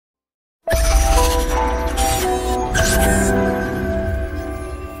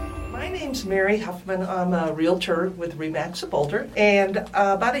Mary Huffman. I'm a realtor with RE/MAX of Boulder. And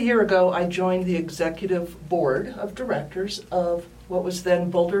about a year ago, I joined the executive board of directors of what was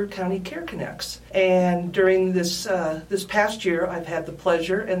then Boulder County Care Connects. And during this past year, I've had the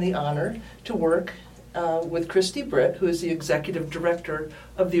pleasure and the honor to work with Christy Britt, who is the executive director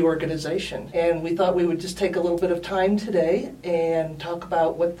of the organization. And we thought we would just take a little bit of time today and talk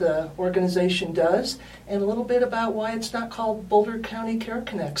about what the organization does and a little bit about why it's not called Boulder County Care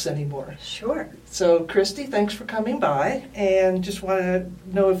Connects anymore. Sure. So Christy, thanks for coming by, and just want to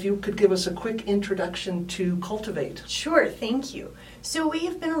know if you could give us a quick introduction to Cultivate. Sure, thank you. So we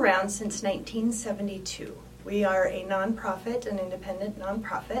have been around since 1972. We are a nonprofit, an independent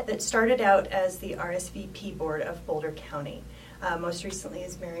nonprofit that started out as the RSVP board of Boulder County. Most recently,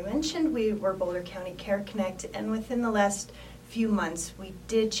 as Mary mentioned, we were Boulder County Care Connect, and within the last few months, we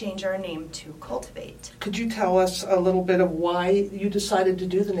did change our name to Cultivate. Could you tell us a little bit of why you decided to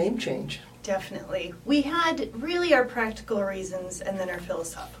do the name change? Definitely. We had really our practical reasons and then our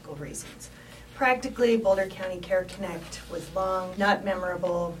philosophical reasons. Practically, Boulder County Care Connect was long, not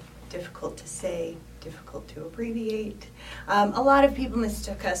memorable, difficult to say, difficult to abbreviate. A lot of people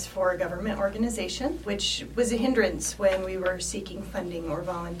mistook us for a government organization, which was a hindrance when we were seeking funding or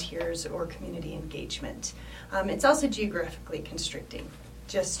volunteers or community engagement. It's also geographically constricting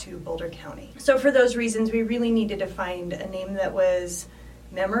just to Boulder County. So for those reasons, we really needed to find a name that was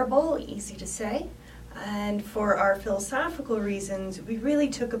memorable, easy to say. And for our philosophical reasons, we really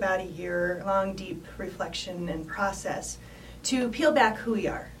took about a year-long deep reflection and process to peel back who we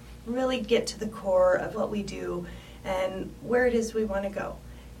are, really get to the core of what we do and where it is we want to go.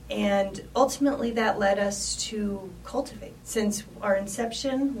 And ultimately that led us to Cultivate. Since our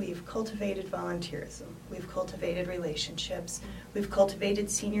inception, we've cultivated volunteerism, we've cultivated relationships, we've cultivated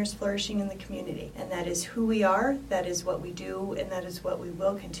seniors flourishing in the community. And that is who we are, that is what we do, and that is what we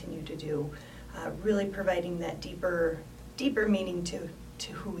will continue to do, really providing that deeper meaning to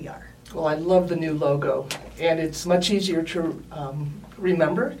who we are. Well, I love the new logo, and it's much easier to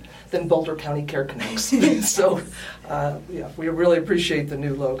remember than Boulder County Care Connects. So, we really appreciate the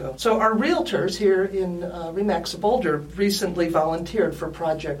new logo. So our realtors here in RE/MAX of Boulder recently volunteered for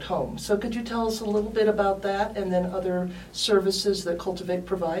Project Home. So could you tell us a little bit about that and then other services that Cultivate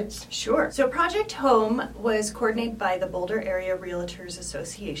provides? Sure. So Project Home was coordinated by the Boulder Area Realtors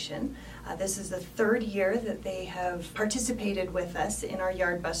Association. This is the third year that they have participated with us in our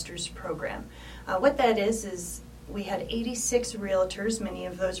Yard Busters program. What that is we had 86 realtors, many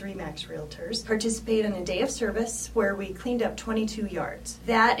of those RE/MAX realtors, participate in a day of service where we cleaned up 22 yards.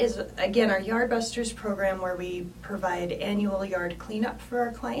 That is, again, our Yard Busters program where we provide annual yard cleanup for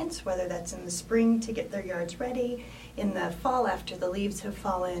our clients, whether that's in the spring to get their yards ready, in the fall after the leaves have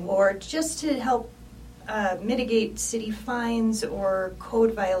fallen, or just to help mitigate city fines or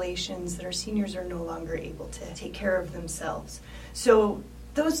code violations that our seniors are no longer able to take care of themselves. So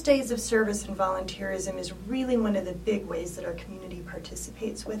those days of service and volunteerism is really one of the big ways that our community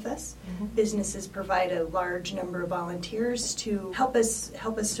participates with us. Mm-hmm. Businesses provide a large number of volunteers to help us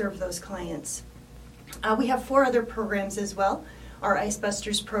serve those clients. We have 4 other programs as well. Our Ice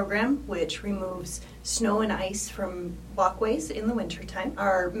Busters program, which removes snow and ice from walkways in the wintertime.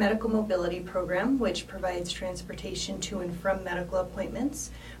 Our Medical Mobility program, which provides transportation to and from medical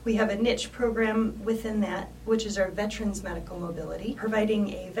appointments. We have a niche program within that, which is our Veterans Medical Mobility,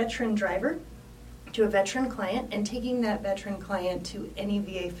 providing a veteran driver to a veteran client and taking that veteran client to any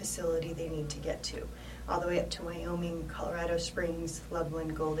VA facility they need to get to, all the way up to Wyoming, Colorado Springs,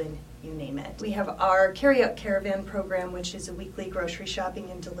 Loveland, Golden, you name it. We have our Carry-Out Caravan program, which is a weekly grocery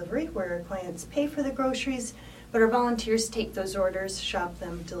shopping and delivery where our clients pay for the groceries, but our volunteers take those orders, shop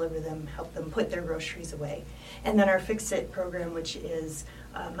them, deliver them, help them put their groceries away. And then our Fix-It program, which is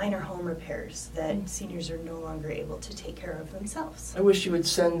minor home repairs that seniors are no longer able to take care of themselves. I wish you would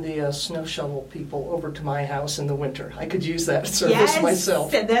send the snow shovel people over to my house in the winter. I could use that service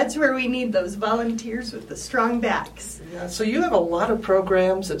myself. Yes, that's where we need those volunteers with the strong backs. Yeah, so you have a lot of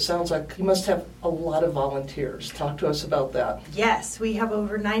programs. It sounds like you must have a lot of volunteers. Talk to us about that. Yes, we have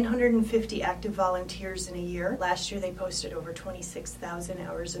over 950 active volunteers in a year. Last year they posted over 26,000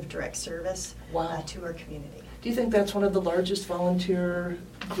 hours of direct service to our community. Do you think that's one of the largest volunteer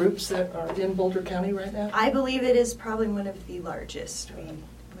groups that are in Boulder County right now? I believe it is probably one of the largest.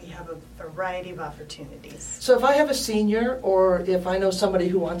 We have a variety of opportunities. So if I have a senior or if I know somebody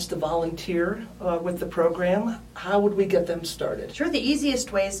who wants to volunteer with the program, how would we get them started? Sure, the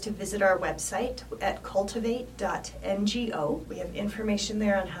easiest way is to visit our website at cultivate.ngo. We have information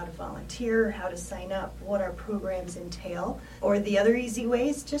there on how to volunteer, how to sign up, what our programs entail. Or the other easy way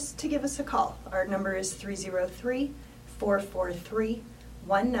is just to give us a call. Our number is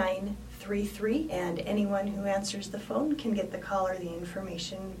 303-443-1933. 833, and anyone who answers the phone can get the caller the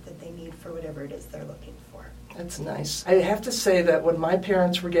information that they need for whatever it is they're looking for. That's nice. I have to say that when my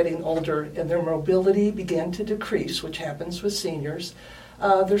parents were getting older and their mobility began to decrease, which happens with seniors,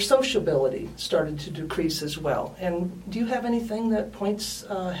 their sociability started to decrease as well. And do you have anything that points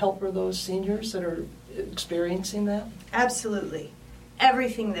help for those seniors that are experiencing that? Absolutely.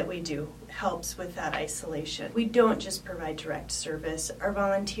 Everything that we do helps with that isolation. We don't just provide direct service. Our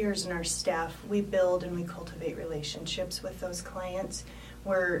volunteers and our staff, we build and we cultivate relationships with those clients.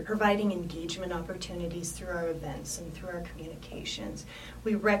 We're providing engagement opportunities through our events and through our communications.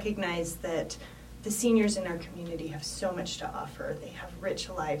 We recognize that the seniors in our community have so much to offer. They have rich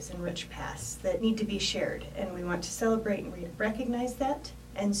lives and rich pasts that need to be shared, and we want to celebrate and recognize that.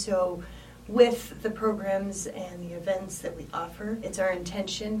 And so with the programs and the events that we offer, it's our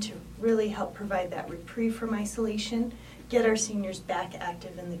intention to really help provide that reprieve from isolation, get our seniors back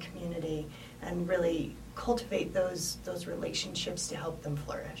active in the community, and really cultivate those relationships to help them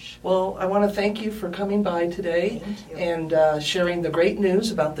flourish. Well, I want to thank you for coming by today and sharing the great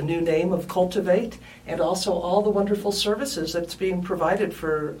news about the new name of Cultivate, and also all the wonderful services that's being provided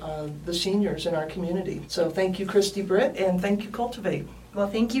for the seniors in our community. So thank you, Christy Britt, and thank you, Cultivate. Well,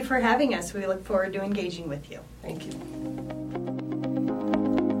 thank you for having us. We look forward to engaging with you. Thank you.